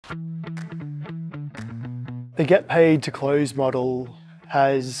The get paid to close model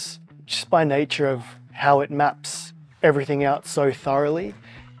has, just by nature of how it maps everything out so thoroughly,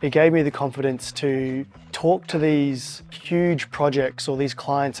 it gave me the confidence to talk to these huge projects or these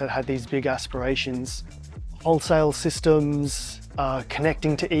clients that had these big aspirations, wholesale systems,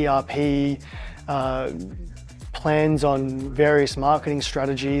 connecting to ERP, plans on various marketing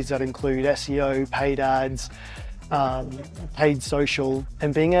strategies that include SEO, paid ads, paid social,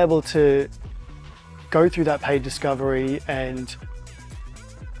 and being able to go through that paid discovery and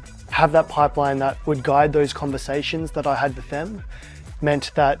have that pipeline that would guide those conversations that I had with them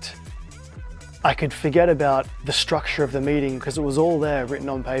meant that I could forget about the structure of the meeting because it was all there written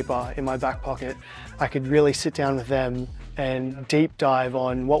on paper in my back pocket. I could really sit down with them and deep dive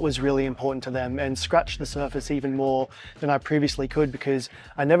on what was really important to them and scratch the surface even more than I previously could, because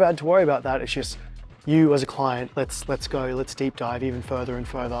I never had to worry about that. It's just you as a client, let's go, let's deep dive even further and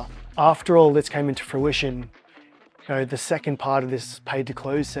further. After all this came into fruition, the second part of this paid to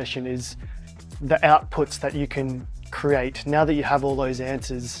close session is the outputs that you can create. Now that you have all those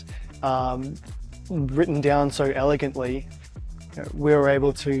answers written down so elegantly, we were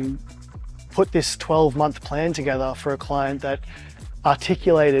able to put this 12-month plan together for a client that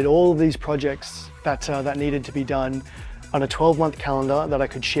articulated all of these projects that needed to be done on a 12-month calendar that I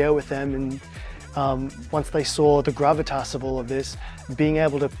could share with them. And once they saw the gravitas of all of this, being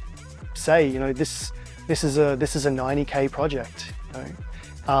able to say, this is a 90K project,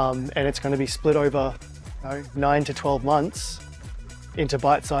 and it's going to be split over 9 to 12 months into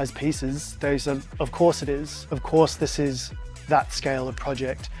bite-sized pieces. Of course it is. Of course this is that scale of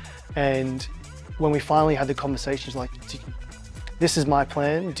project. And when we finally had the conversations, like, this is my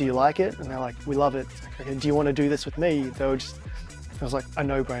plan, do you like it? And they're like, we love it. Okay, do you want to do this with me? It was like a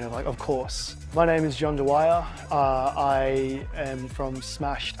no-brainer, like, of course. My name is Dwyer. I am from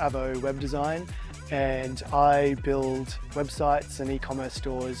Smashed Avo Web Design, and I build websites and e-commerce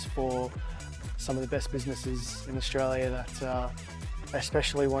stores for some of the best businesses in Australia that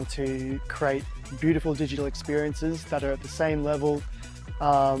especially want to create beautiful digital experiences that are at the same level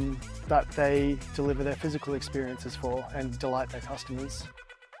that they deliver their physical experiences for and delight their customers.